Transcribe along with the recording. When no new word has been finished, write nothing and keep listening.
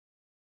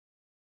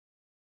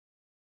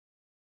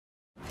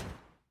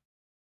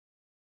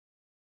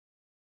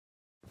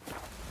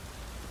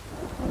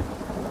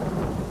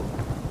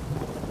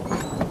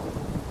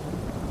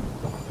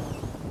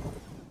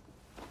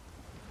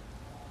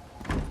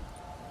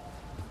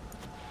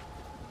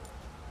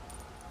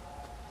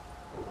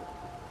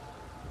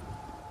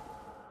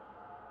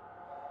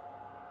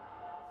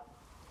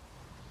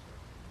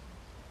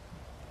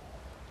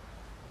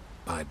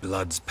By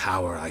blood's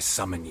power I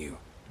summon you.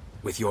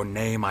 With your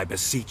name I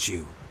beseech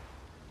you.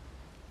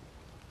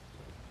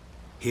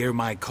 Hear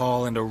my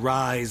call and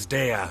arise,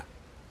 Dea!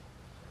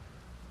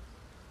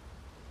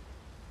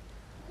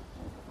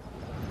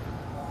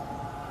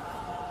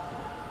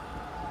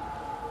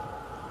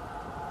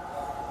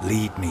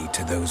 Lead me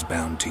to those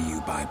bound to you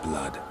by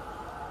blood.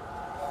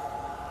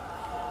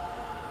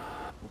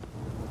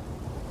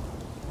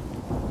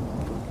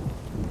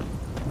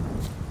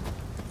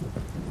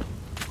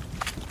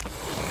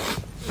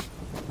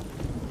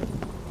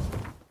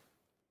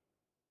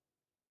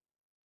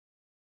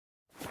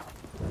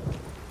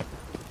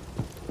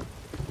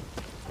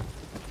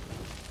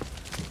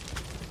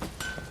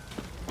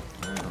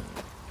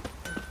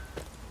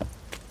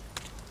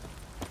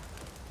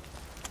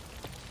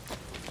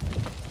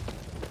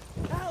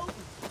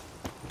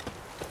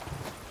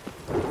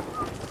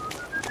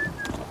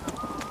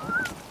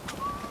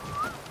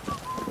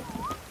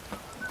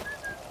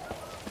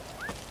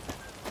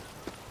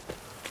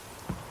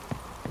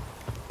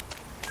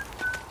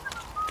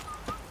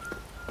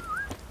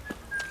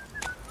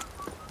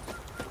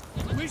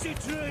 Easy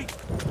tree!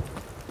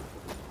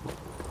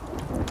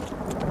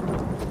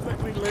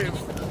 Let me live.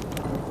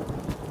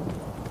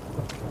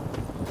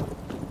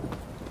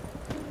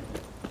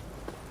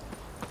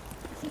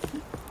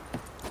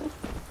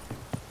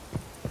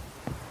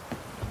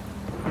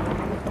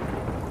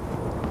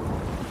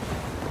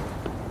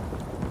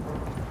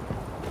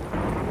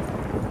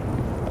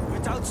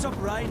 Without some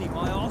rain in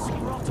my arse, will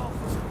rot off.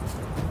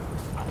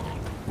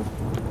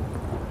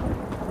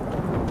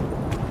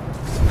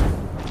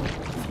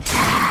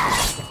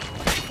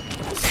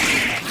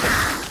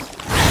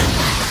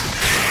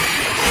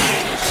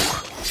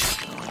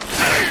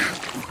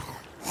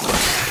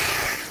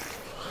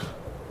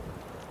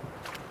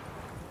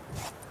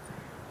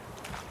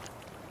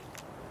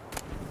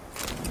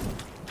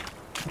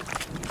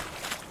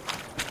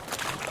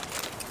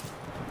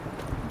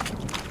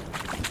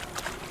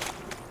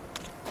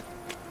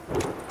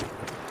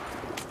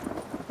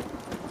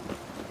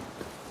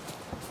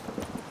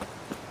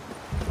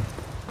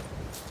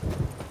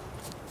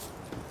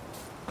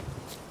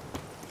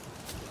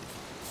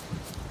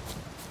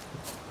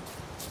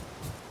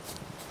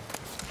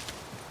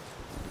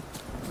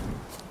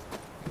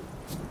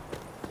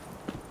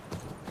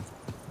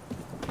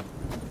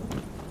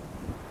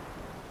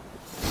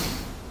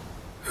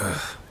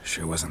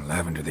 Sure wasn't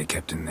lavender they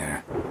kept in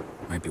there.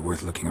 Might be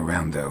worth looking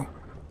around, though.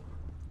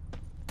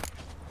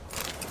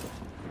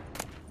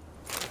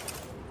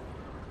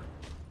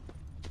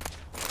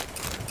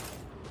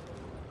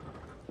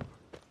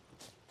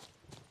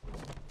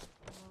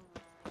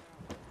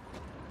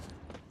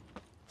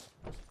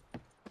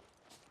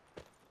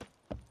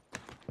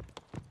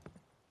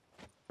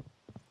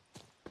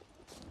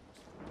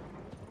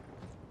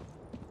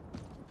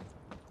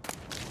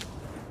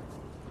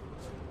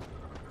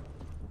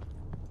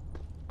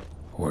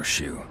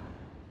 Horseshoe.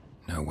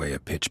 No way a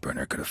pitch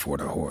burner could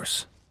afford a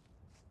horse.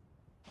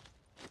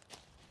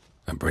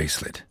 A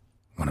bracelet.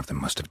 One of them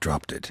must have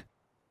dropped it.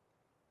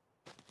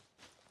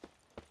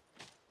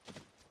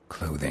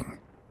 Clothing.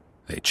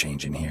 They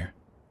change in here?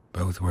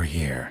 Both were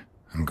here.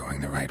 I'm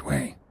going the right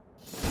way.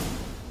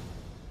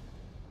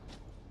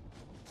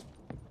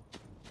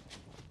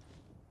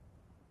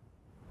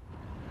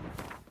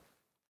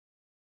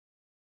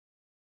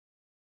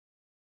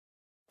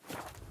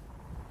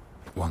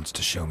 Wants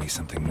to show me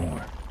something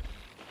more.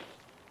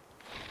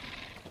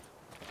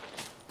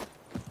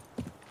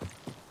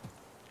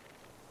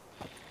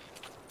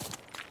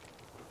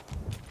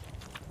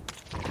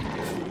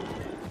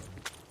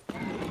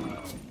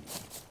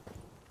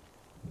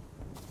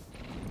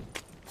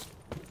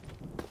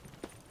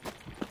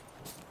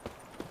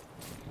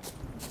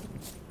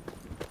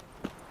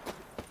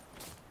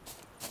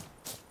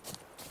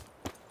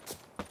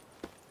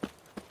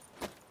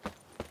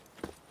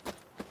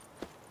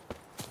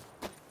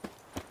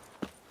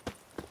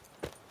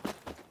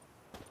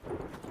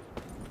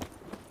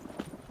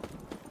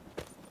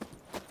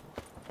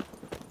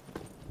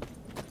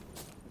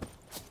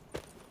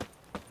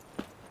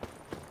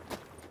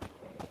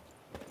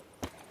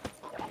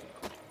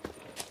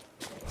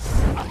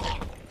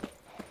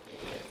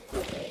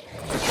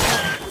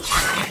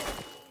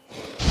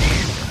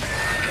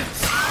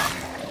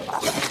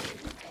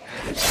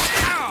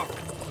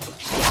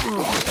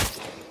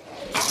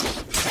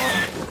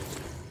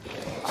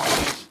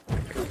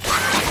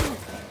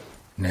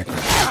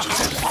 Necrophagist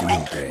had a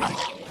field day.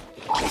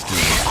 Let's do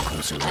a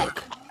closer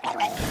look.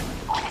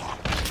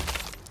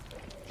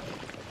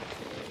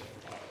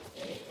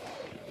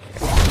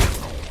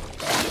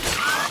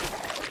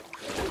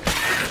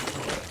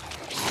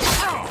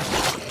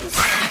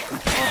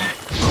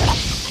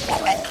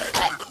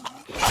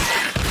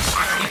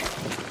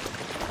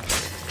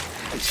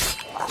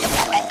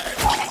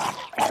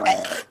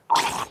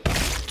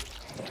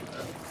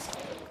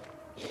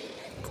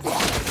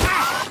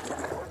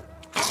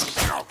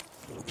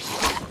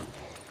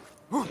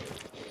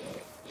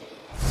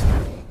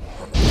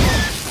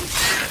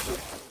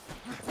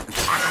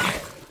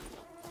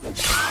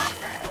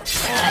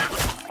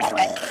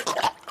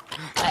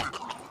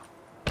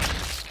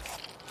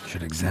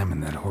 Should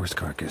examine that horse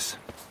carcass.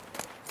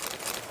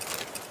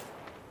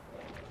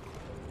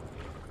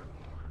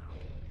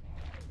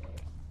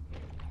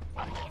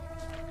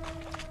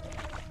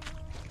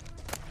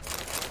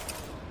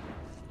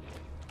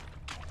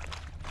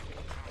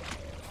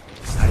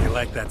 How you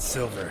like that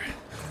silver?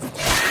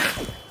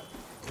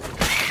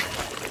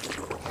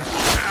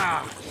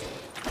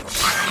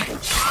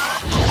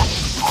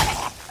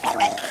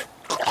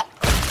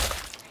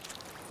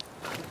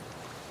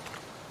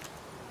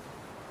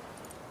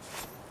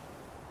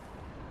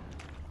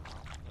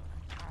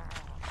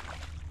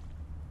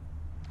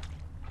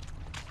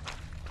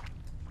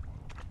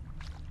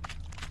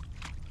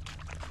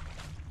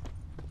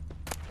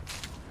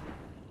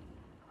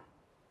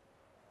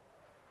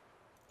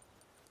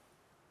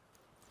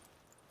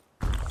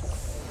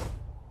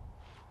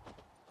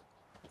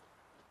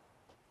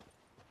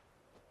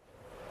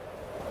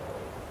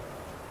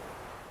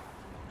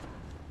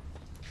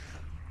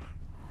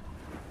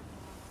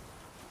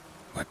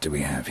 What do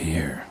we have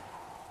here?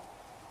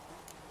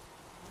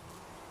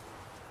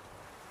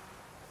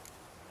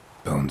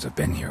 Bones have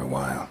been here a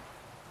while.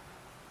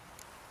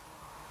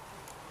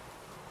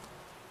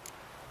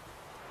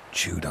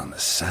 Chewed on the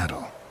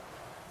saddle.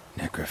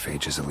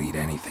 Necrophages will eat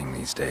anything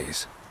these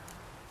days.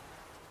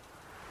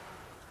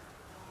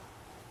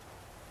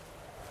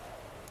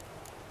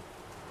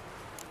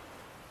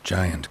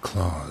 Giant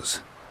claws.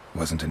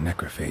 Wasn't a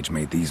necrophage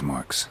made these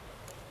marks.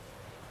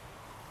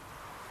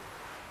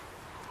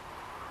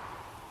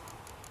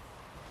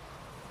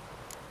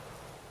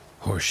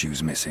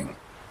 Horseshoes missing.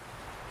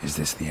 Is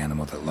this the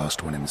animal that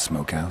lost one in the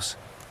smokehouse?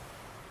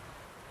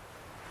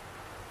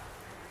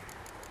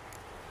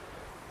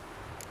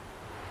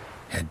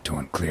 Head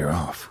torn clear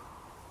off.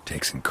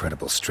 Takes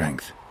incredible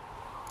strength.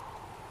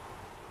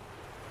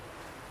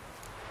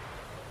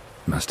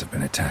 Must have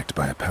been attacked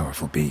by a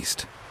powerful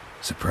beast.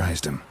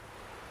 Surprised him.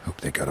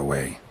 Hope they got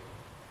away.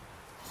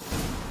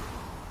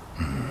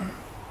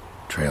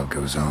 Trail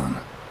goes on.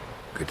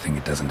 Good thing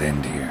it doesn't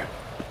end here.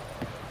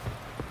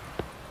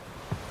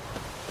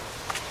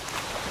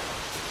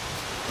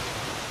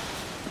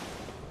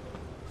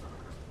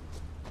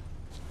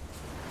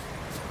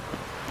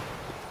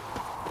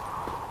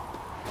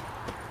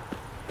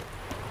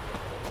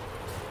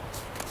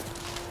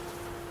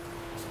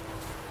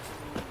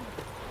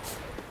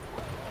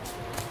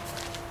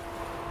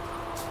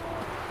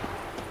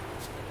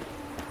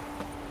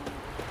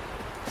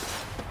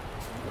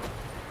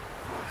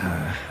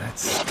 That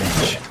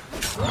stench.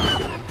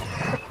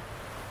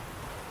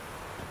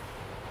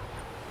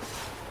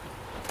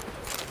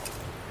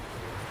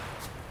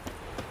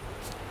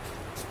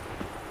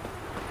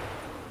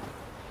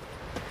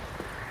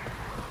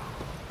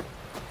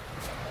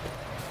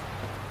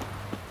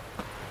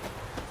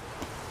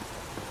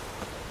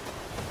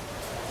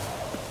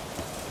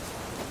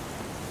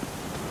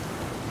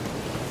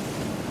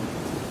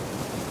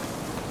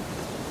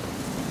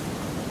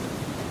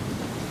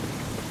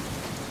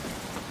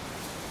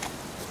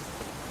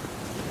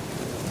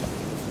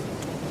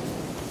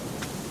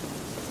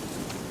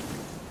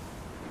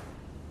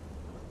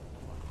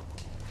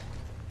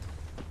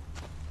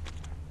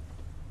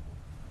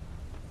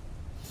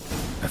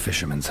 A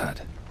fisherman's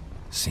hut.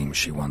 Seems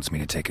she wants me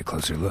to take a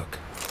closer look.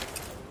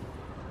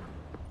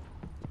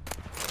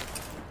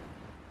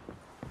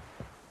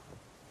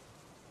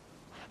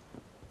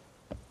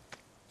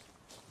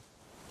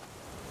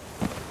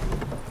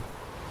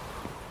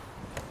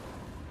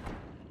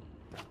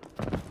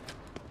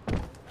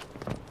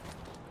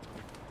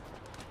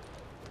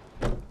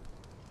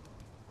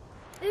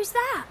 Who's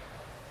that?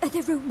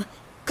 The room.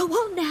 Go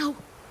on now.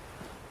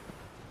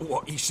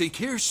 What you seek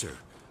here, sir?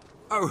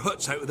 Our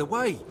hut's out of the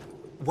way.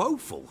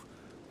 Woeful.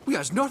 We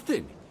has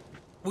nothing.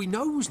 We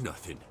knows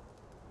nothing.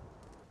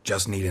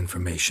 Just need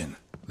information.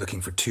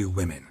 Looking for 2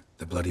 women.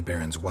 The Bloody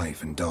Baron's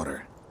wife and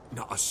daughter.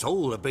 Not a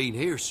soul have been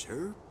here,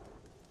 sir.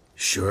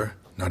 Sure?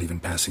 Not even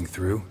passing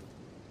through?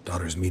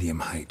 Daughter's medium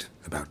height,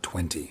 about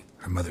 20.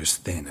 Her mother's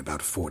thin,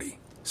 about 40.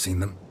 Seen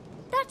them?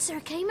 That sir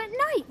came at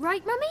night,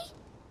 right, Mummy?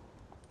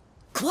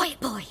 Quiet,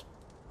 boy.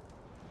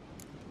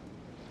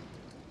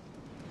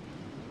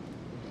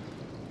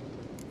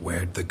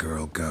 Where'd the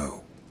girl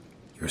go?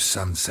 Your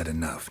son said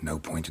enough. No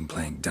point in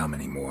playing dumb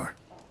anymore.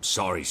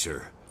 Sorry,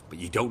 sir, but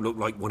you don't look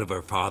like one of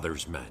her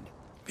father's men.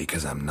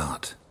 Because I'm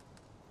not.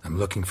 I'm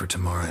looking for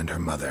Tamara and her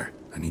mother.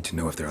 I need to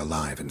know if they're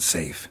alive and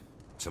safe.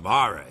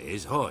 Tamara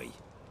is, hi.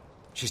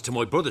 She's to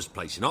my brother's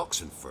place in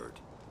Oxenford.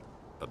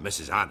 But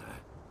Mrs. Anna,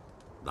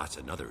 that's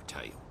another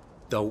tale.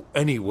 Though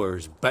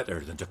anywhere's better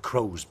than to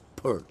Crow's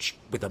Perch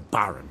with a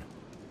baron.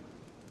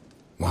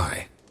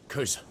 Why?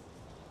 'Cause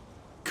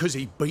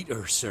he beat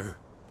her, sir.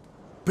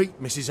 Beat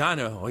Mrs.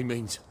 Anna, I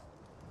means.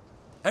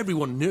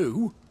 Everyone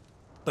knew,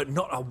 but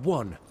not a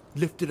one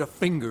lifted a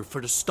finger for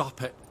to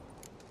stop it.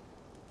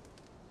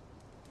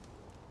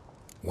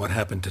 What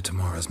happened to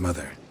Tamara's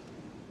mother?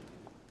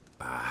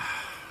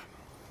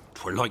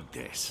 'Twere like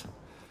this.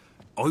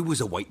 I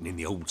was awaiting in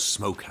the old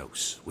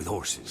smokehouse with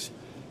horses.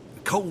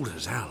 Cold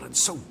as hell and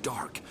so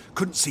dark,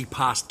 couldn't see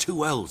past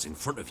 2 ells in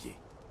front of you.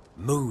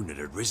 Moon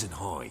had risen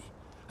high,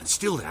 and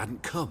still they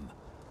hadn't come.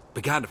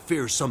 Began to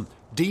fear some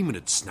demon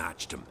had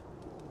snatched them.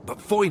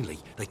 But finally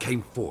they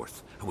came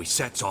forth, and we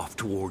sets off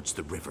towards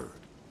the river.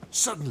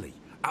 Suddenly,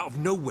 out of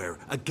nowhere,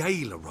 a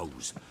gale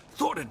arose.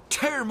 Thought it'd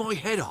tear my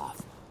head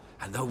off.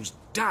 And those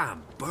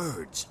damn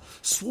birds,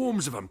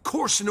 swarms of them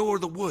coursing o'er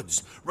the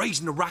woods,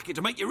 raising a racket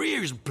to make your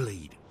ears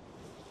bleed.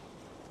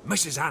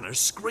 Mrs. Anna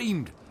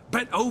screamed,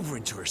 bent over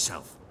into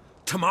herself.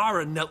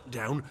 Tamara knelt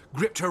down,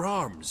 gripped her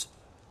arms.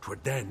 'Twere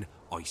then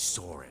I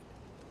saw it.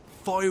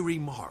 Fiery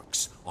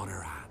marks on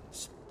her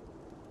hands.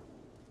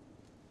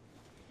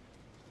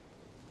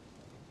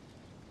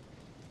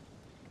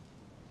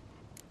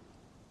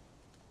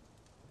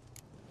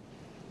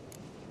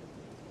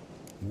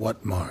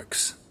 What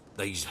marks?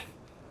 They's,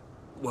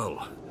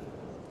 well,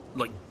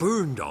 like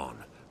burned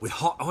on with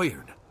hot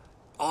iron.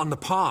 On the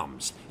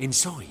palms,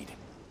 inside.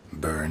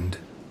 Burned?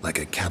 Like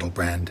a cattle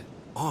brand?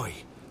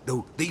 Aye,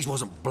 though these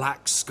wasn't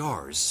black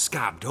scars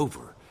scabbed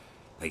over.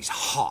 They's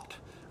hot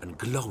and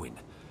glowing,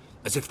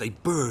 as if they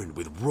burned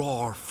with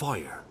raw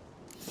fire.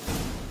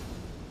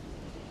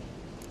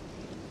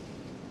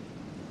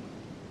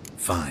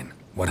 Fine.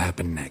 What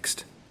happened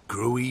next?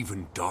 Grew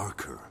even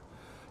darker.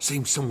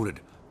 Seemed someone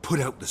had put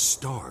out the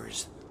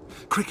stars.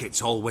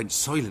 Crickets all went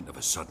silent of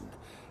a sudden,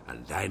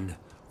 and then,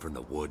 from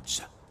the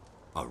woods,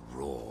 a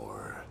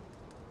roar.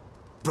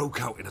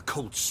 Broke out in a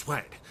cold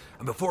sweat,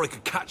 and before I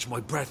could catch my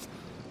breath,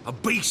 a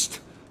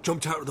beast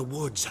jumped out of the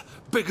woods,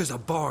 big as a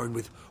barn,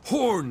 with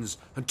horns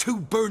and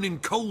 2 burning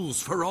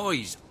coals for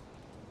eyes.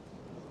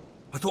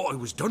 I thought I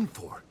was done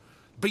for.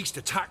 Beast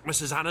attacked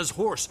Mrs. Anna's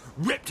horse,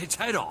 ripped its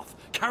head off,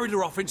 carried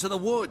her off into the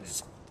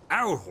woods.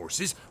 Our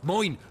horses,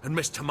 mine and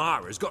Miss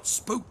Tamara's, got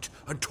spooked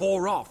and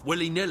tore off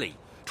willy-nilly.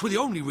 'Twere the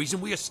only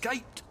reason we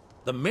escaped.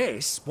 The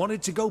miss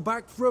wanted to go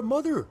back for her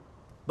mother,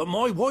 but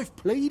my wife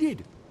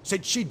pleaded,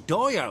 said she'd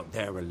die out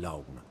there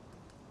alone.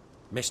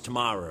 Miss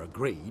Tamara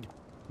agreed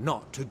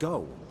not to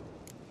go.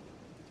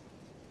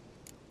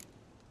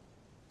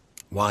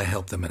 Why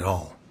help them at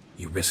all?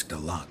 You risked a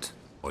lot.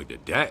 I'd a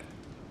debt.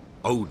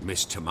 Owed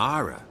Miss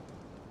Tamara.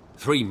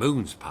 3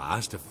 moons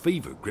passed, a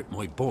fever gripped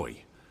my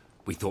boy.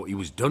 We thought he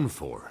was done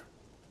for.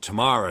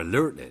 Tamara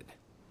learnt it.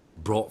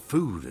 Brought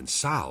food and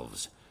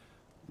salves.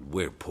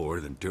 We're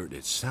poorer than dirt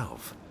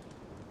itself.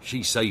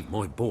 She saved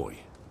my boy.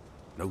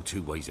 No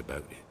 2 ways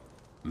about it.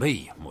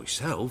 Me,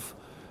 myself,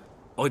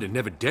 I'd have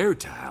never dared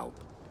to help.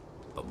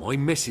 But my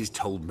missus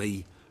told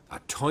me a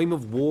time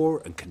of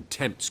war and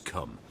contempt's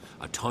come.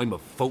 A time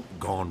of folk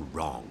gone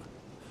wrong.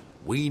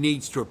 We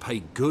needs to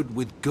repay good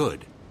with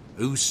good.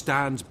 Who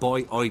stands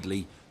by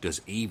idly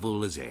does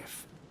evil as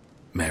if.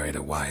 Married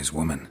a wise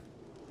woman.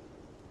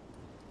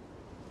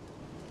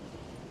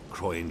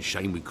 Crying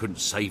shame we couldn't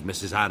save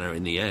Mrs. Anna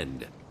in the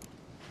end.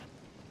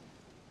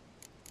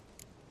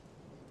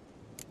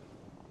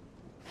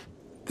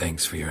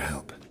 Thanks for your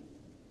help.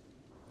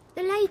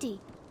 The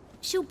lady.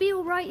 She'll be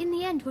all right in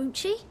the end, won't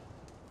she?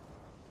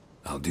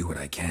 I'll do what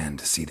I can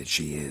to see that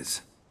she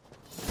is.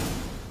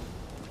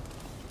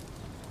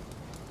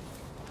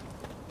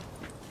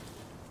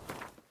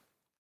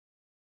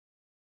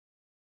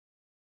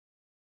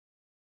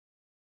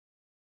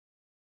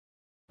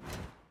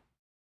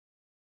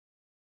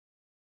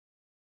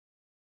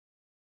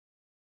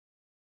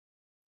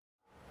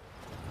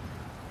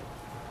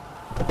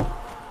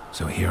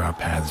 So here our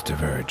paths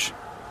diverge.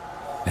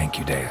 Thank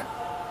you, Dea.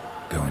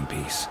 Go in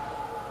peace.